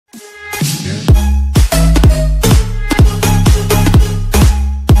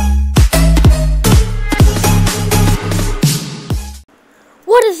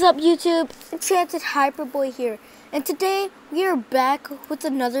is up, YouTube? Enchanted Hyperboy here, and today we are back with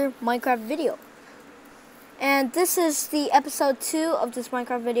another Minecraft video. And this is the episode 2 of this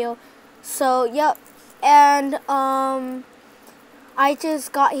Minecraft video. So, yep. And I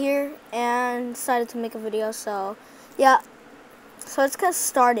just got here and decided to make a video. So, yeah. So let's get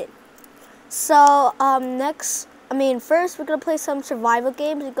started. So, first we're gonna play some survival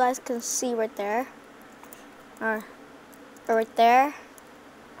games. You guys can see right there. Or right there.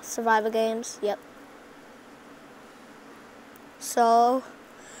 Survival games, yep. So,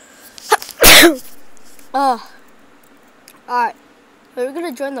 alright. We're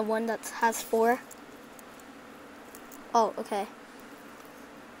gonna join the one that has 4. Oh, okay.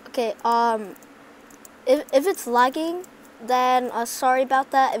 Okay, if it's lagging, then sorry about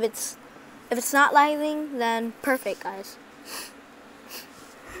that. If it's not lagging, then perfect, guys.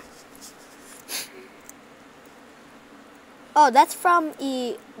 Oh, that's from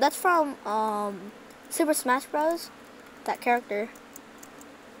Super Smash Bros. That character.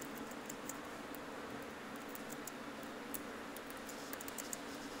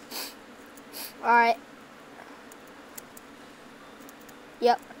 All right.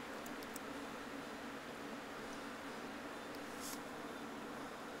 Yep.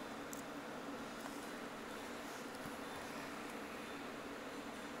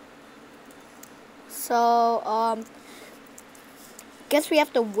 So, guess we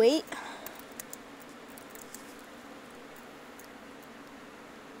have to wait.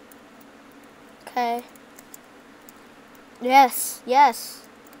 Okay. Yes, yes.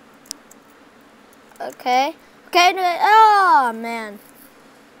 Okay. Okay, oh man.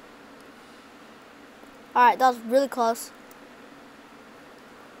 Alright, that was really close.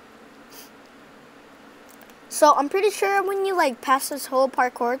 So I'm pretty sure when you like pass this whole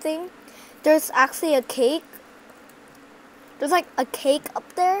parkour thing, there's actually a cake. There's like a cake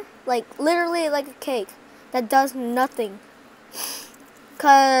up there, like literally like a cake that does nothing.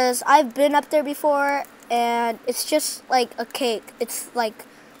 Cause I've been up there before and it's just like a cake. It's like,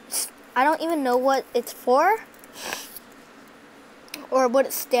 I don't even know what it's for or what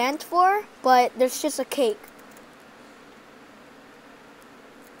it stands for, but there's just a cake.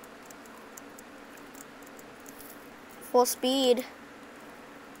 Full speed.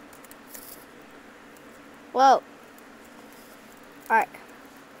 Whoa. Alright.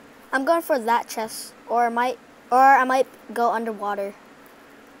 I'm going for that chest, or I might go underwater.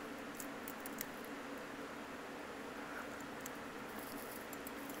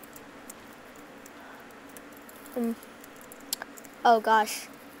 Oh gosh.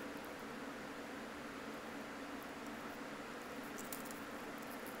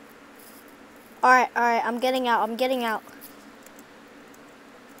 Alright, I'm getting out.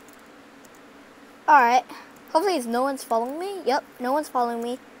 Alright. Hopefully no one's following me. Yep, no one's following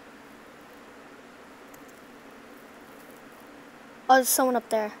me. Oh, there's someone up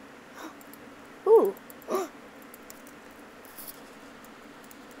there. Ooh.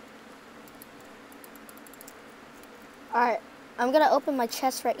 Alright, I'm gonna open my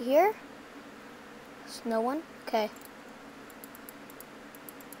chest right here. There's no one? Okay.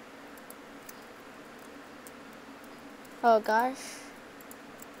 Oh gosh.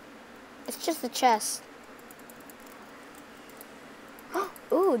 It's just a chest.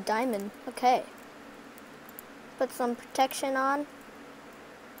 Ooh, diamond. Okay. Put some protection on.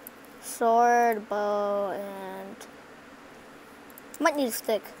 Sword, bow, and might need a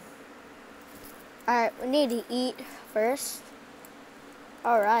stick. Alright, we need to eat first.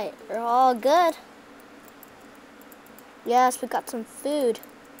 Alright, we're all good. Yes, we got some food.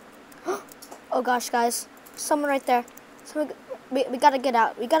 Oh gosh, guys. Someone right there. We gotta get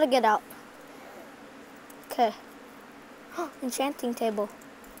out. We gotta get out. Okay. Enchanting table.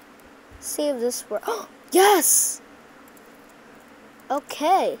 See if this works. Yes!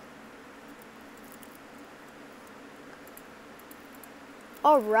 Okay.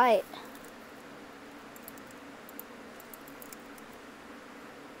 Alright.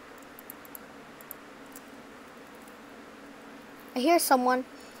 I hear someone.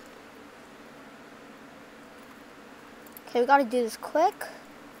 Okay, we gotta do this quick.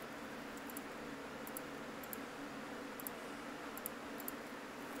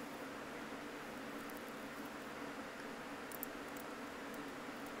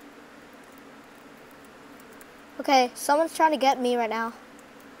 Okay, someone's trying to get me right now.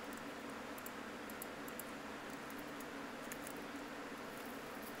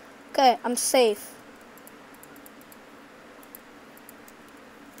 Okay, I'm safe.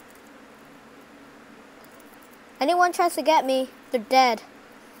 Anyone tries to get me, they're dead.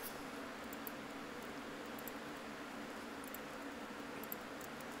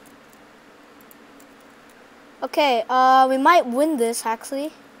 Okay, we might win this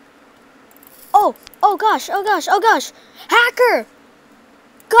actually. Oh gosh, oh gosh, oh gosh! Hacker!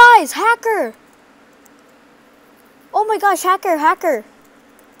 Guys, hacker! Oh my gosh, hacker!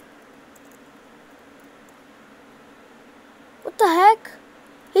 What the heck?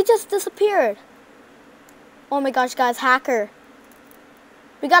 He just disappeared. Oh my gosh, guys, hacker.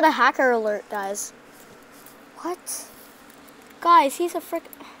 We got a hacker alert, guys. What? Guys, he's a frick.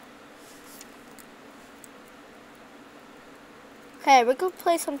 Okay, we're gonna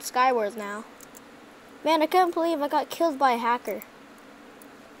play some Skywars now. Man, I can't believe I got killed by a hacker.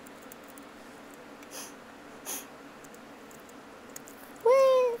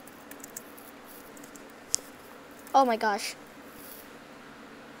 Whee! Oh my gosh.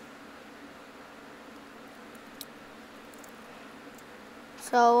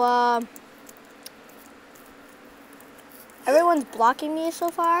 So, everyone's blocking me so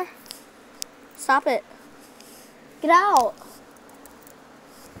far. Stop it. Get out.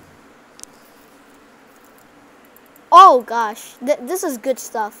 Oh gosh, this is good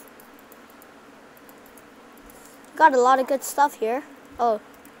stuff. Got a lot of good stuff here. Oh.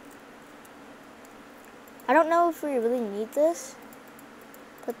 I don't know if we really need this.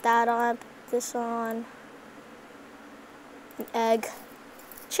 Put that on, put this on. An egg.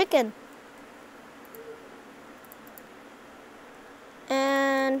 Chicken.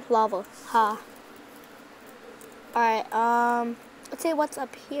 And lava. Ha. Alright, let's see what's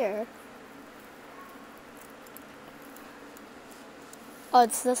up here. Oh,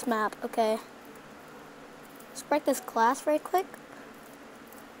 it's this map. Okay. Let's break this glass very quick.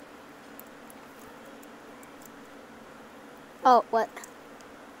 Oh, what?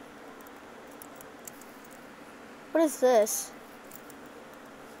 What is this?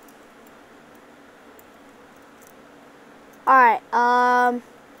 Alright,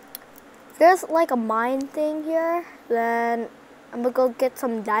 there's like a mine thing here. Then I'm gonna go get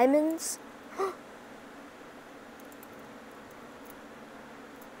some diamonds.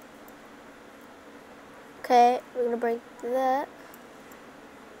 Okay, we're gonna break that.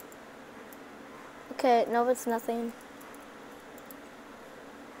 Okay, no, it's nothing.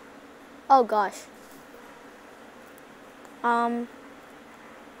 Oh gosh. We're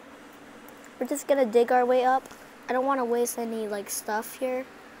just gonna dig our way up. I don't want to waste any like stuff here.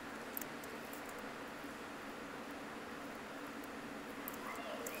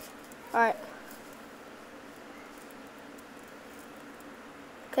 Alright.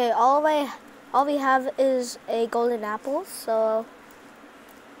 Okay, all we have is a golden apple, so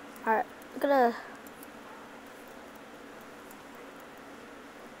alright, I'm gonna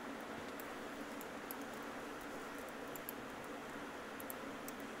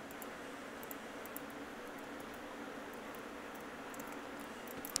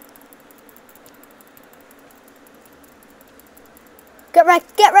get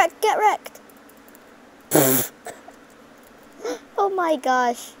wrecked, get wrecked, get wrecked. Oh my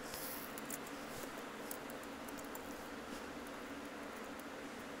gosh.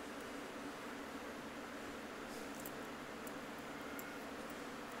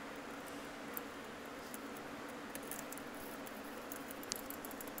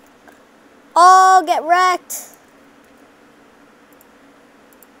 Oh, get wrecked.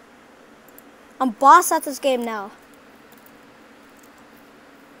 I'm boss at this game now.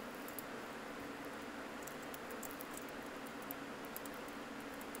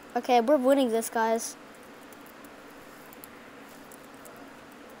 Okay, we're winning this, guys.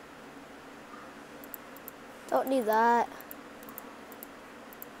 Don't need that.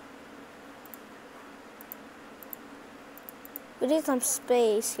 We need some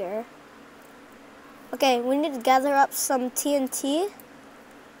space here. Okay, we need to gather up some TNT.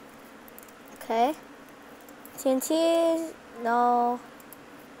 Okay. TNT, no.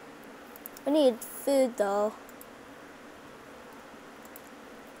 We need food though.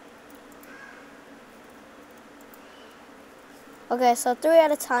 Okay, so 3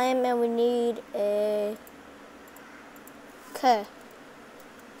 at a time, and we need a... Okay.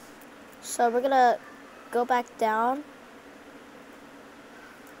 So we're gonna go back down.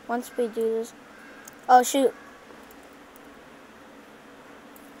 Once we do this... Oh, shoot.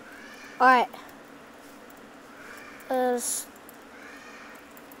 Alright.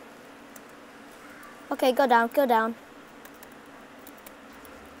 Okay, go down, go down.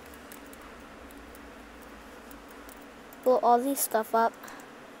 Pull all these stuff up.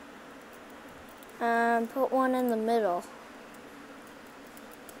 And put one in the middle.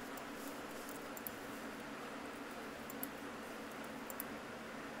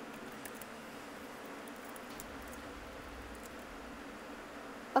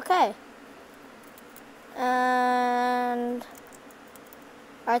 Okay.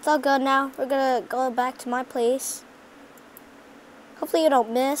 Alright, it's all good now. We're gonna go back to my place. Hopefully you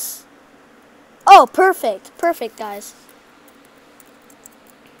don't miss. Oh, perfect. Perfect, guys.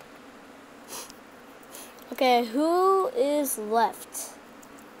 Okay, who is left?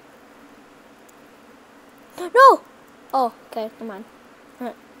 No! Oh, okay, never mind.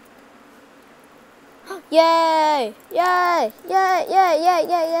 Alright. Yay! Yay! Yay! Yay! Yay!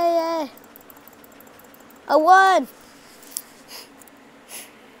 Yay! Yay! Yay! I won!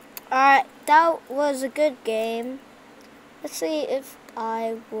 Alright, that was a good game. Let's see if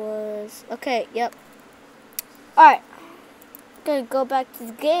I was... Okay, yep. Alright. Gonna go back to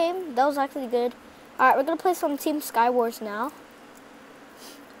the game. That was actually good. Alright, we're gonna play some Team Skywars now.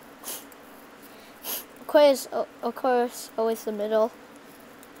 Of course, always the middle.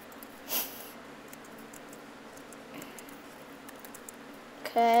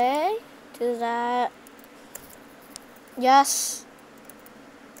 Okay, do that. Yes.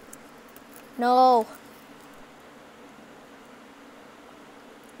 No.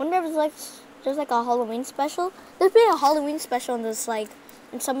 Wonder if there's like a Halloween special. There's been a Halloween special in this, like,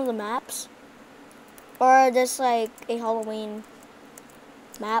 in some of the maps. Or there's like a Halloween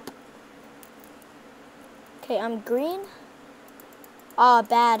map. Okay, I'm green. Ah,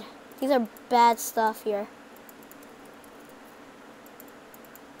 bad. These are bad stuff here.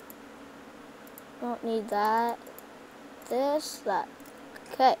 Don't need that. This, that.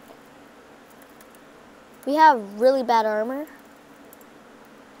 Okay. We have really bad armor.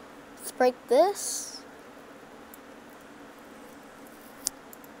 Let's break this.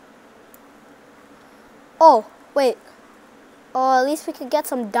 Oh, wait. Oh, at least we could get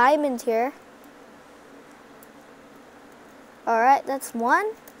some diamonds here. Alright, that's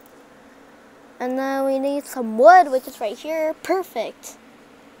one. And then we need some wood, which is right here. Perfect.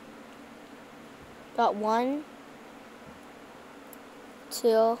 Got 1,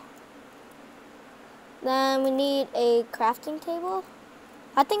 2. Then we need a crafting table.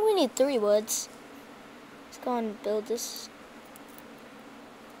 I think we need 3 woods. Let's go and build this.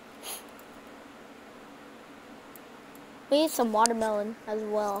 We need some watermelon as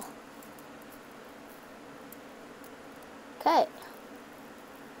well. Okay.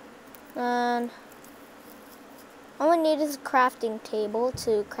 And all we need is a crafting table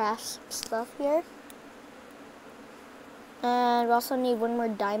to craft some stuff here. And we also need 1 more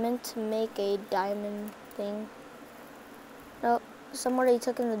diamond to make a diamond thing. Nope, somebody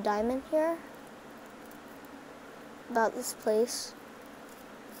took in the diamond here. About this place.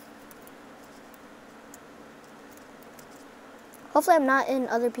 Hopefully I'm not in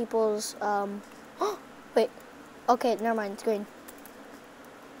other people's, wait. Okay, never mind, it's green.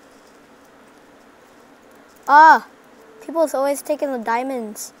 Ah, people's always taking the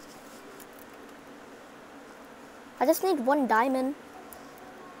diamonds. I just need 1 diamond.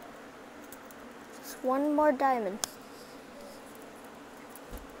 Just 1 more diamond.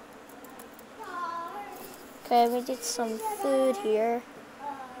 Okay, we need some food here.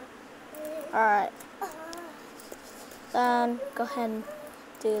 Alright. Then go ahead and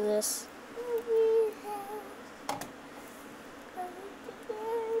do this.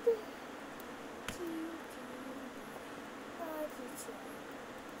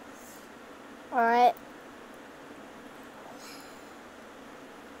 Alright.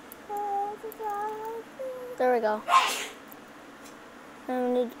 There we go. And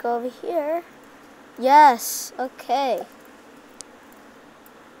we need to go over here. Yes, okay.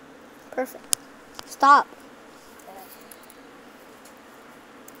 Perfect. Stop.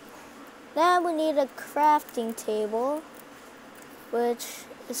 Now we need a crafting table, which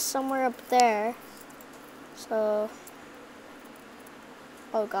is somewhere up there. So,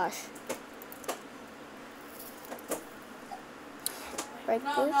 oh gosh. Break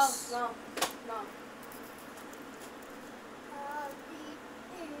this. No.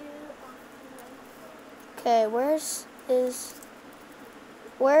 Okay, where is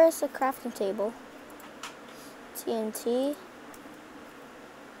the crafting table? TNT.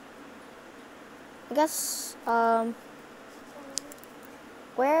 I guess,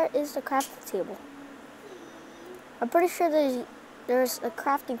 where is the crafting table? I'm pretty sure there's a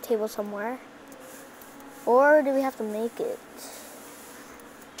crafting table somewhere. Or do we have to make it?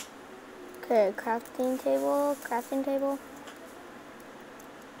 Okay, crafting table.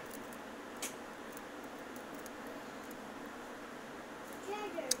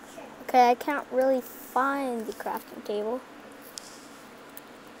 Okay, I can't really find the crafting table.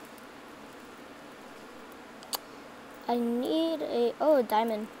 I need a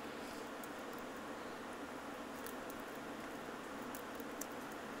diamond.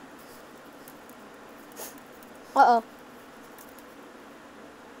 Uh-oh.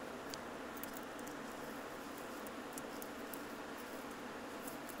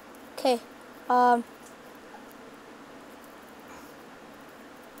 Okay.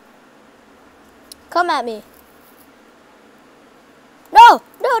 Come at me. No!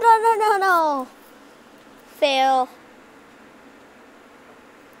 No, no, no, no, no! Fail.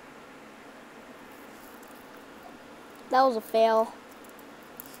 That was a fail.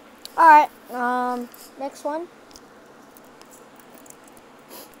 Alright, next one.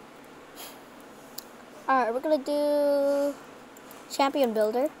 Alright, we're gonna do Champion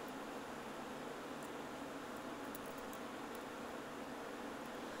Builder.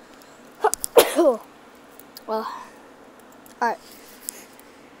 Well, alright.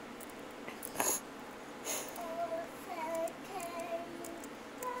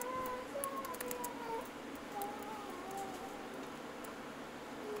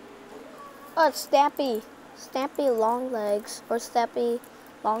 Oh, it's Stampy. Stampy long legs or Stampy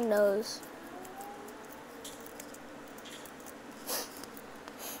long nose.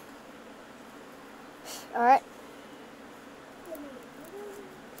 Alright.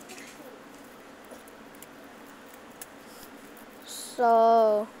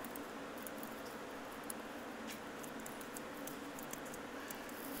 So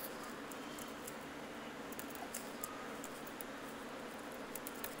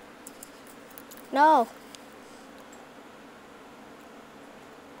no.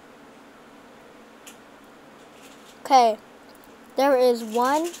 Okay. There is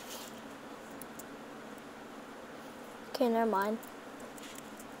one. Okay, never mind.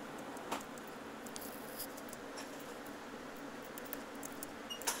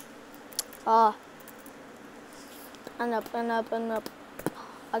 Ah. And up and up and up.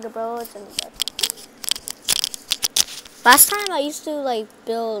 I got bullets and dead. Last time I used to like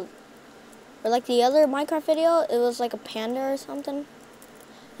build, or like the other Minecraft video, it was like a panda or something.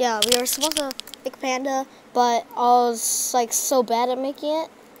 Yeah, we were supposed to make a panda, but I was like so bad at making it.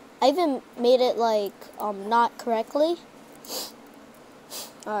 I even made it like not correctly.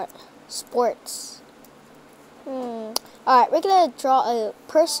 Alright, sports. Alright, we're gonna draw a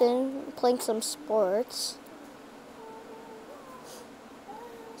person playing some sports.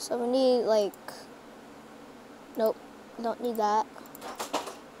 So we need like, nope, don't need that.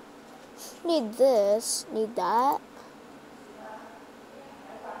 Need this, need that.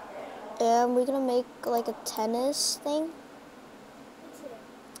 And we're gonna make like a tennis thing.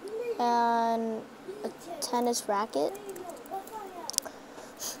 And a tennis racket.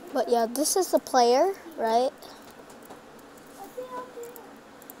 But yeah, this is the player, right?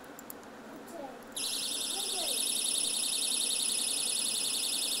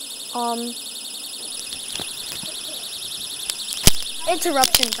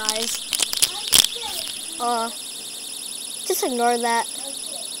 Interruption, guys. Just ignore that.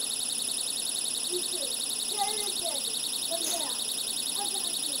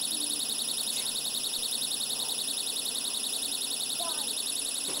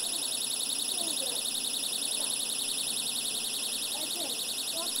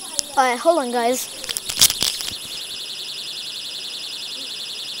 Alright, hold on, guys.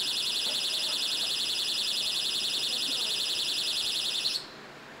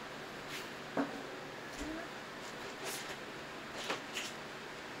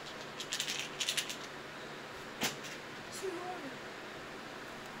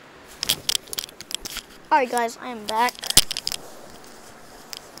 Alright, guys, I am back.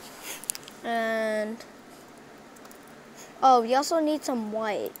 And oh, we also need some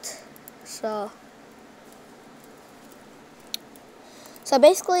white. So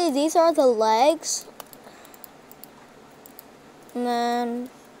basically these are the legs. And then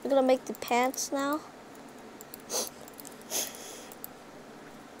we're gonna make the pants now.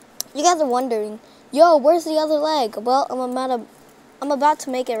 You guys are wondering, yo, where's the other leg? Well, I'm about to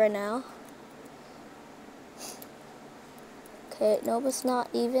make it right now. Okay, nope, it's not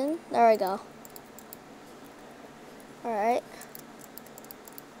even. There we go. Alright.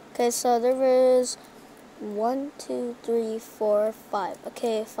 Okay, so there is 1, 2, 3, 4, 5.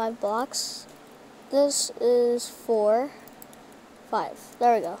 Okay, 5 blocks. This is 4, 5.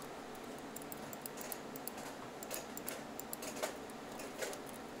 There we go.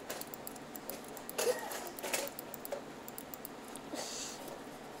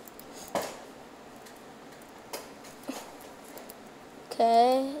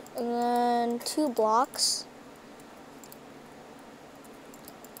 Okay, and then 2 blocks.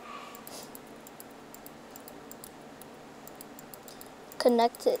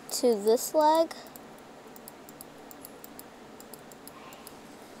 Connect it to this leg.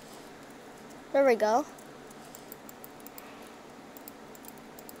 There we go.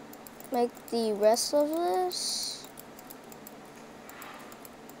 Make the rest of this.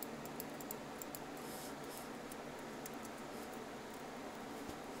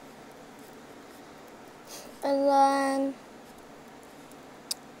 And then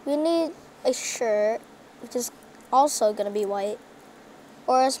we need a shirt, which is also gonna be white.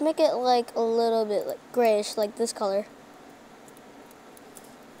 Or let's make it like a little bit like grayish, like this color.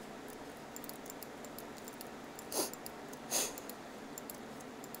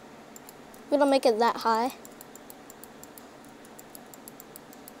 We don't make it that high.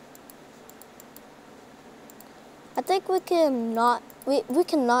 I think we cannot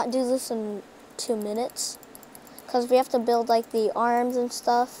do this in 2 minutes because we have to build like the arms and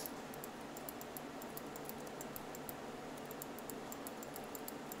stuff.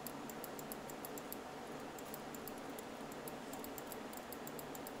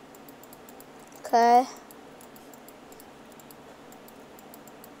 Okay.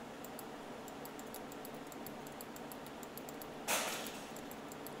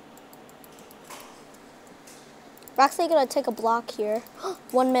 We're actually gonna take a block here.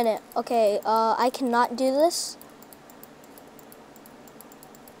 1 minute. Okay, I cannot do this.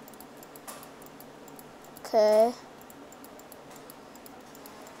 Okay.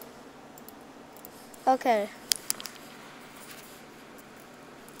 Okay.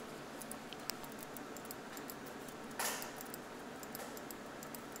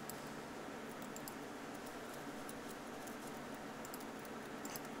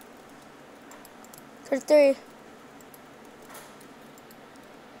 For 3.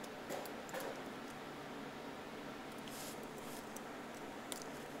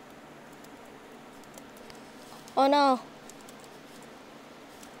 Oh no.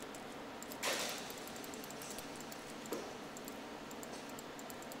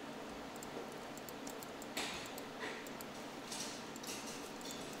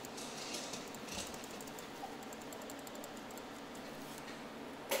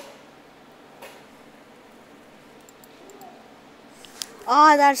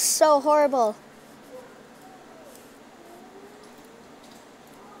 Oh, that's so horrible.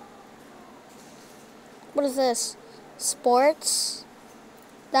 What is this? Sports.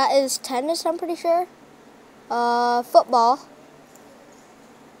 That is tennis, I'm pretty sure. Football.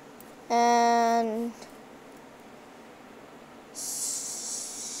 And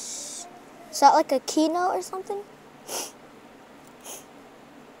is that like a keynote or something?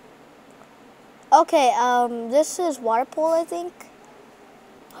 Okay, this is water polo, I think.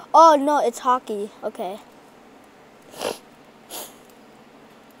 Oh no, it's hockey. Okay.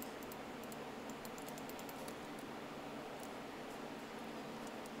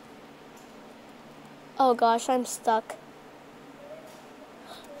 Oh gosh, I'm stuck.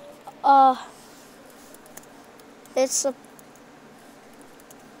 It's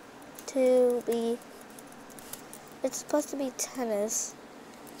supposed to be tennis.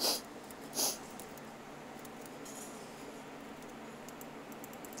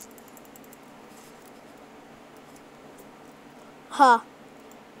 Huh.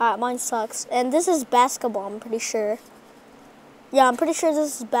 Alright, mine sucks. And this is basketball, I'm pretty sure. Yeah, I'm pretty sure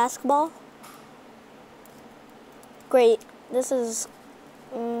this is basketball. Great. This is,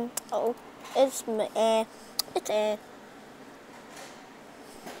 oh, it's eh. It's eh.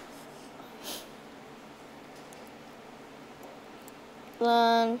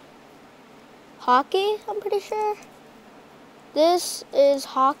 Then, hockey, I'm pretty sure. This is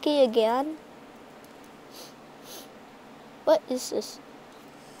hockey again. What is this?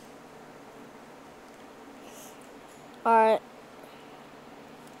 Alright.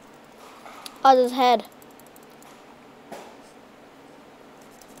 Oh, this head.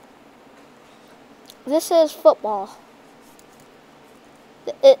 This is football.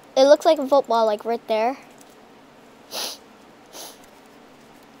 It looks like a football, like right there.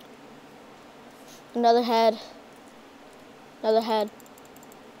 Another head. Another head.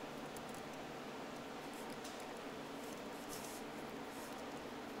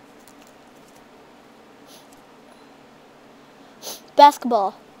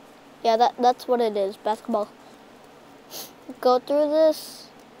 Basketball. Yeah, that's what it is. Basketball. Go through this.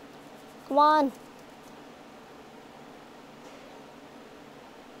 Come on.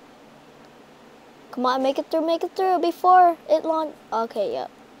 Come on, make it through before it launch. Okay,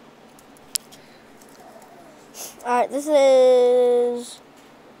 yep. Alright, this is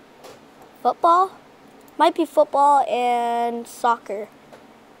football. Might be football and soccer.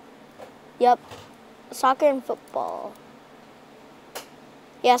 Yep, soccer and football.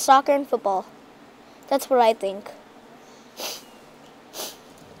 Yeah, soccer and football. That's what I think.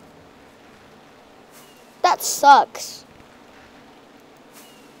 That sucks.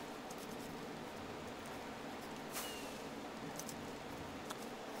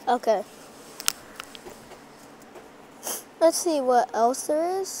 Okay. Let's see what else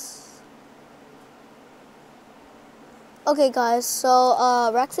there is. Okay, guys, so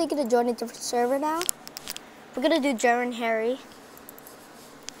we're actually gonna join a different server now. We're gonna do Jaren Harry.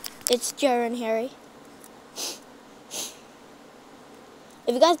 It's Jaren Harry.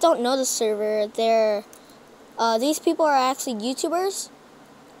 If you guys don't know the server, these people are actually YouTubers.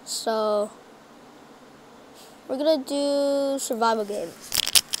 So we're gonna do survival games.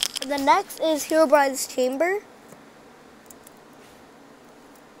 And the next is Herobrine's Chamber.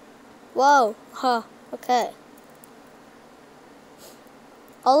 Whoa, huh, okay.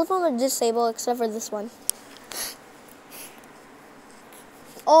 All of them are disabled except for this one.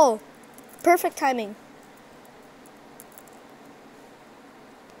 Oh, perfect timing.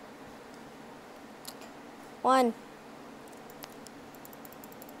 One.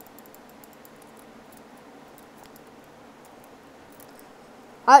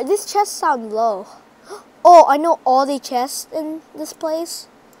 Alright, these chests sound low. Oh, I know all the chests in this place.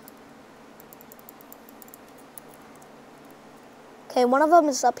 Okay, one of them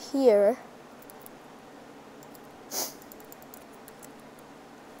is up here.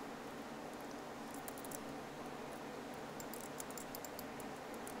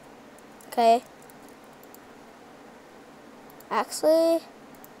 Okay. Actually,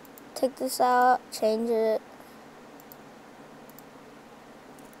 take this out, change it.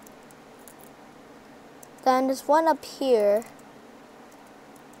 Then there's one up here.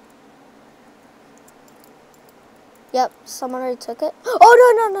 Yep, someone already took it.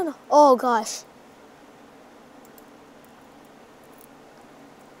 Oh, no. Oh, gosh.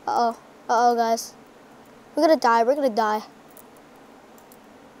 Uh-oh, guys. We're gonna die.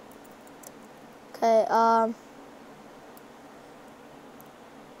 Okay,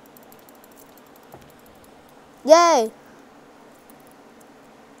 yay!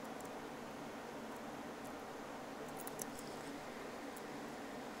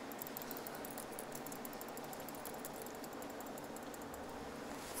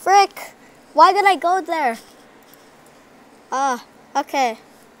 Frick! Why did I go there? Okay.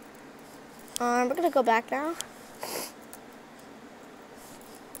 We're gonna go back now.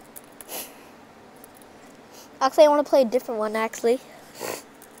 Actually, I want to play a different one, actually.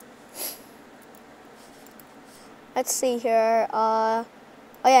 Let's see here. Oh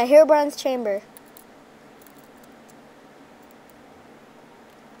yeah, Herobrine's Chamber.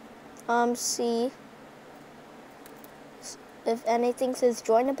 See if anything says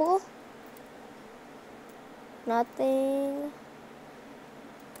joinable. Nothing.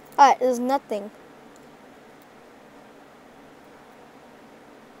 Alright, there's nothing.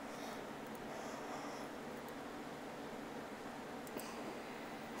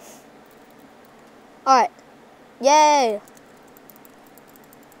 Alright. Yay!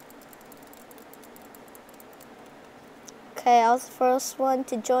 Okay, I was the first one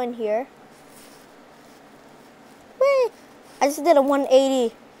to join here. Whee! I just did a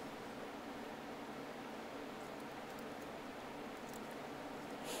 180.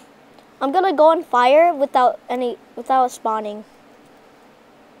 I'm gonna go on fire without spawning.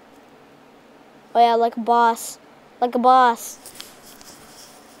 Oh yeah, like a boss. Like a boss.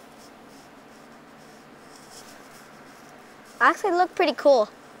 I actually look pretty cool.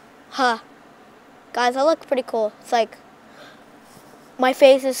 Huh. Guys, I look pretty cool. It's like my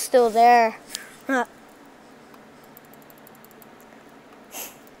face is still there. Huh.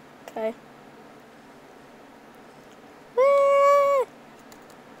 Okay.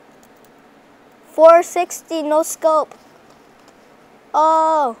 460, no scope.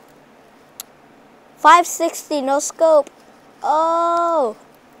 Oh. 560, no scope. Oh.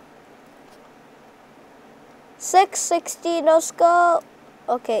 660, no scope.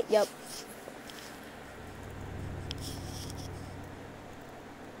 Okay, yep.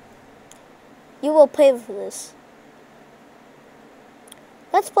 You will pay for this.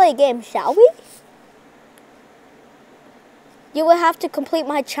 Let's play a game, shall we? You will have to complete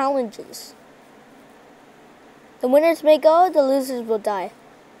my challenges. The winners may go, the losers will die.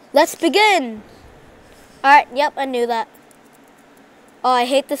 Let's begin! Alright, yep, I knew that. Oh, I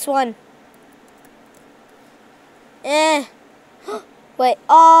hate this one. Wait,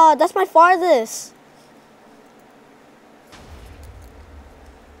 oh, that's my farthest.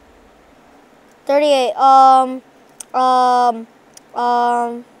 38, I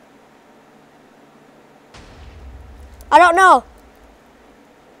don't know.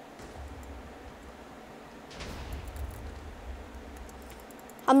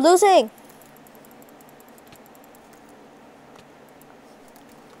 I'm losing.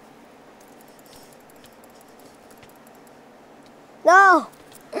 No.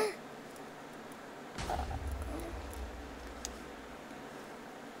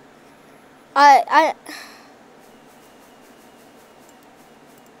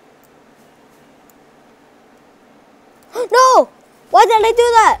 No! Why did I do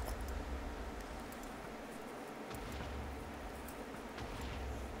that?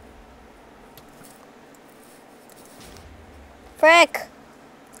 Frick.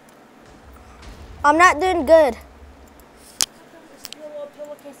 I'm not doing good. Your little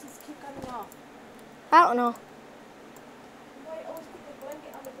pillowcases keep coming off. I don't know. Why always put the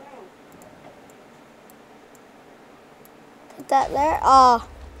blanket on the ground? Put that there. Oh.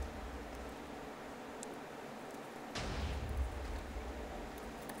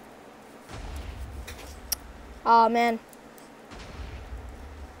 Oh man.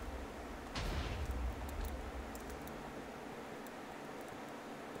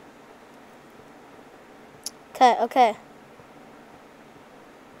 Okay, okay.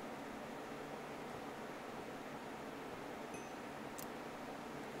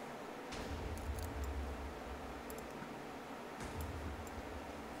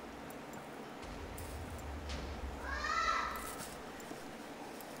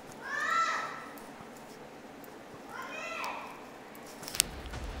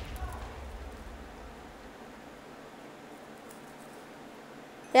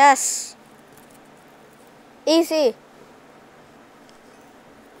 Yes. Easy.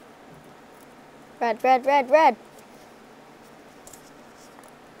 Red, red, red, red.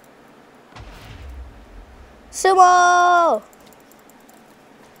 Sumo!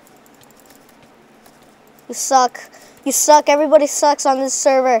 You suck. You suck. Everybody sucks on this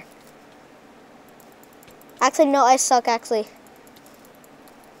server. Actually, no, I suck, actually.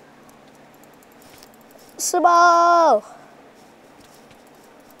 Sumo!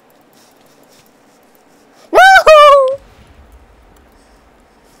 No!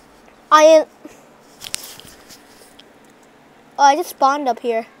 Oh, I just spawned up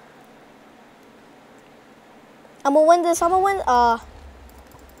here. I'm gonna win this. I'm gonna win.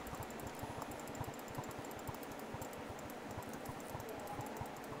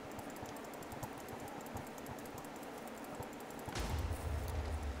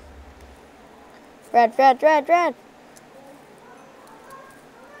 Red, red, red, red.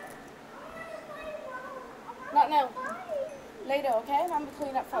 Not now. Later, okay? I'm gonna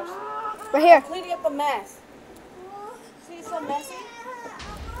clean up first. Right here. I'm cleaning up the mess. See, it's so messy.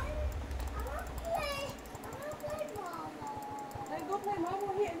 Then go play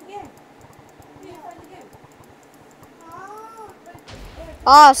marble here again. Here, play again.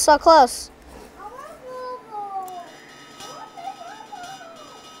 Oh, so close.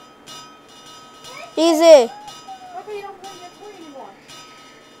 Easy. How come you don't play your toy anymore?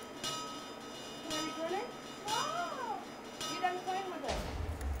 Can I return it? No. You're done playing with it.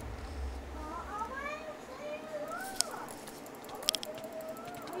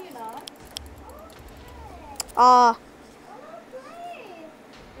 No, you're not.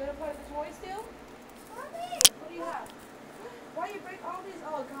 You want to play with the toy still? What do you have? Why you break all these?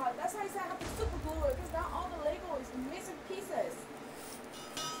 Oh God, that's why I said I have to super glue it because now all the Lego is missing pieces.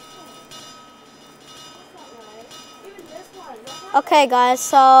 That's not right. Even this one. That's not Okay, guys,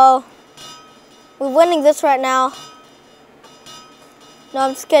 so we're winning this right now. No,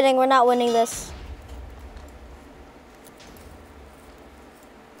 I'm just kidding. We're not winning this.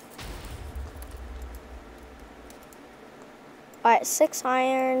 All right, 6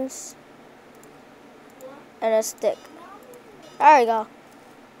 irons and a stick. There we go.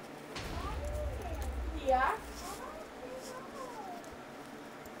 Yeah.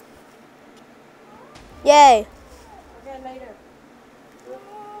 Yay. Okay, later.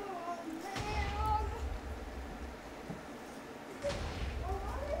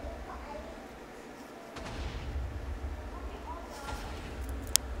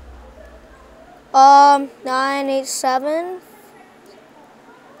 Um, 987.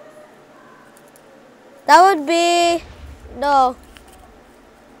 That would be no.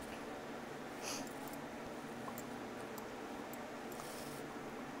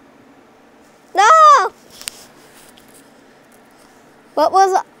 No. What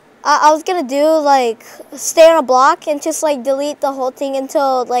was I was gonna do? Like stay on a block and just like delete the whole thing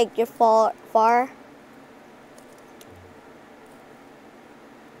until like you're far.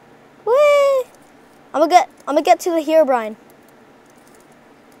 Whee! I'm gonna get to the Herobrine.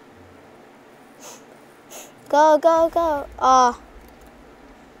 Go, go, go.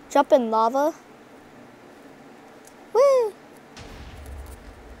 Jump in lava. Woo!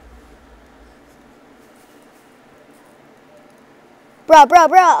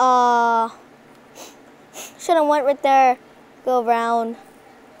 Bruh. Should've went right there. Go around.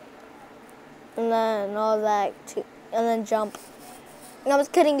 And then all that. And then jump. No, I was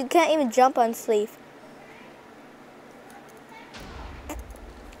kidding. You can't even jump on Sleeve.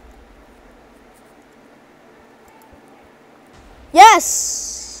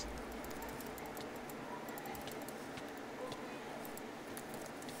 Yes!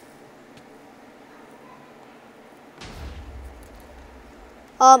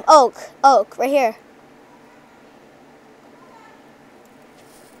 Oak, right here.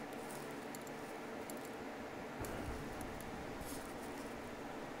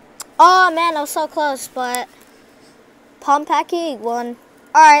 Oh man, I was so close, but Palm Packy won.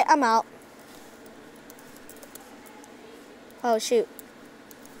 Alright, I'm out. Oh shoot.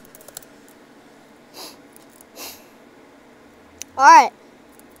 Alright.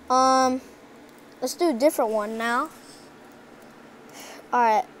 Let's do a different one now.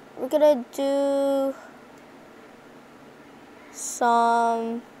 Alright, we're gonna do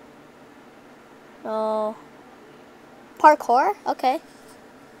some parkour. Okay.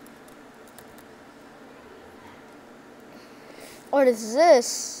 What is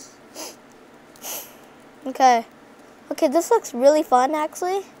this? Okay. Okay, this looks really fun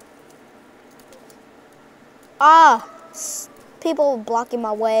actually. Ah, people blocking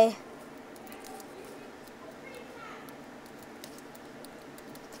my way.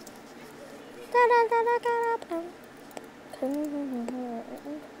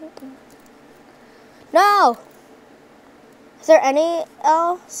 No! Is there any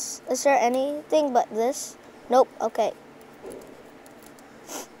else? Is there anything but this? Nope, okay.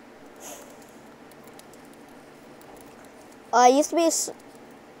 I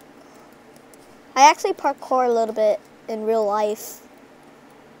actually parkour a little bit in real life.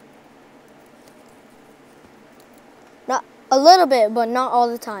 Not a little bit, but not all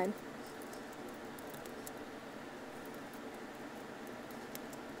the time.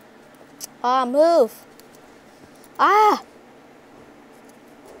 Ah, move. Ah!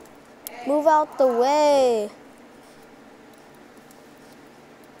 Move out the way.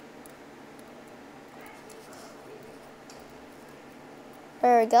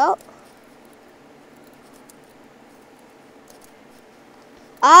 There we go.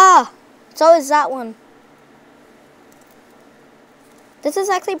 Ah! It's always that one. This is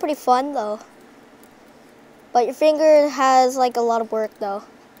actually pretty fun though. But your finger has like a lot of work though.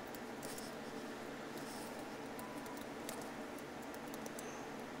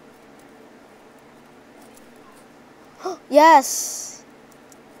 Yes.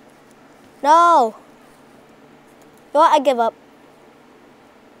 No. You know what? I give up.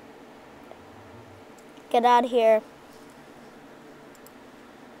 Get out of here.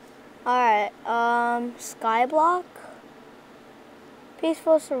 Alright, Skyblock.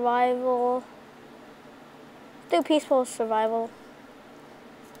 Peaceful survival. Let's do peaceful survival.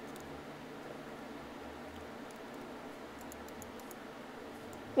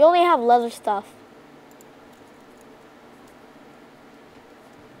 We only have leather stuff.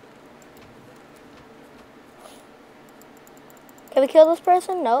 Can we kill this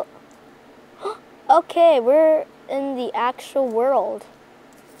person? Nope. Okay, we're in the actual world.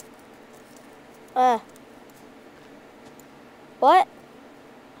 What?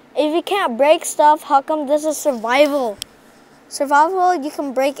 If you can't break stuff, how come this is survival? Survival, you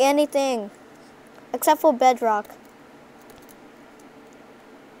can break anything. Except for bedrock.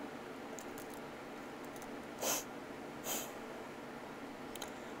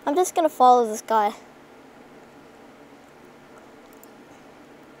 I'm just gonna follow this guy.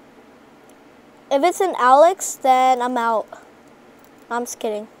 If it's an Alex, then I'm out. I'm just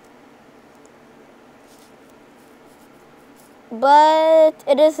kidding. But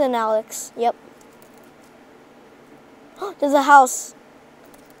it is an Alex. Yep. There's a house.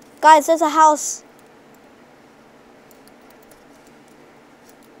 Guys, there's a house.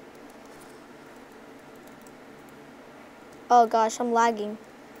 Oh gosh, I'm lagging.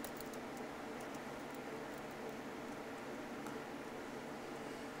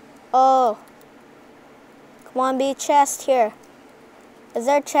 Oh. Come on, be chest here. Is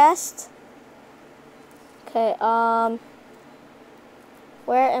there a chest? Okay,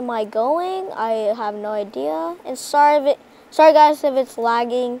 where am I going? I have no idea. And sorry guys if it's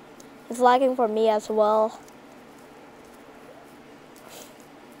lagging. It's lagging for me as well.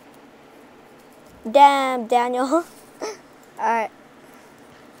 Damn, Daniel. Alright.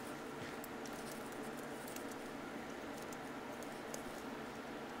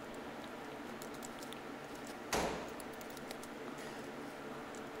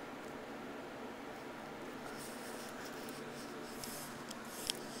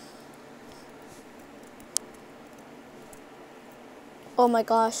 Oh my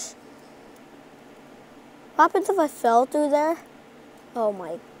gosh. What happens if I fell through there? Oh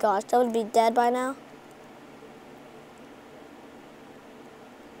my gosh, that would be dead by now.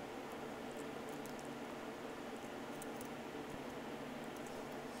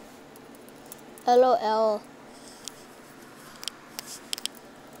 LOL.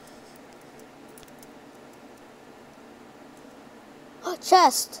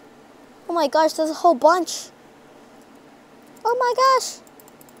 Chest. Oh my gosh, there's a whole bunch. Oh my gosh.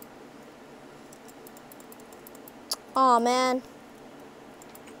 Aw, man.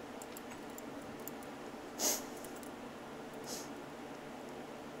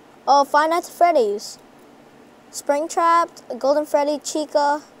 Oh, Five Nights at Freddy's. Springtrap, Golden Freddy,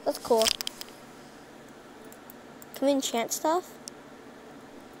 Chica. That's cool. Can we enchant stuff?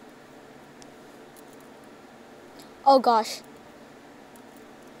 Oh gosh.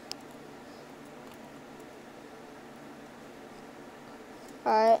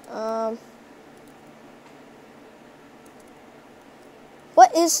 Alright,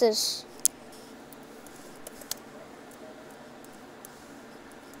 what is this?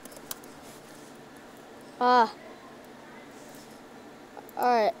 Ah.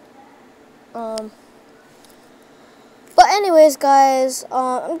 Alright. But anyways, guys,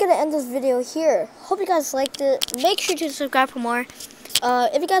 I'm gonna end this video here. Hope you guys liked it. Make sure to subscribe for more.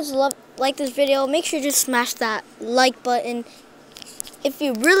 If you guys like this video, make sure to smash that like button. If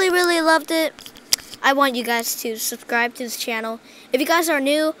you really loved it, I want you guys to subscribe to this channel. If you guys are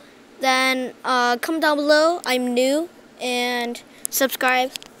new, then comment down below, I'm new, and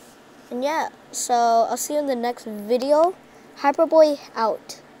subscribe. And yeah, so I'll see you in the next video. Hyperboy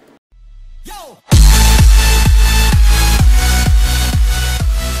out.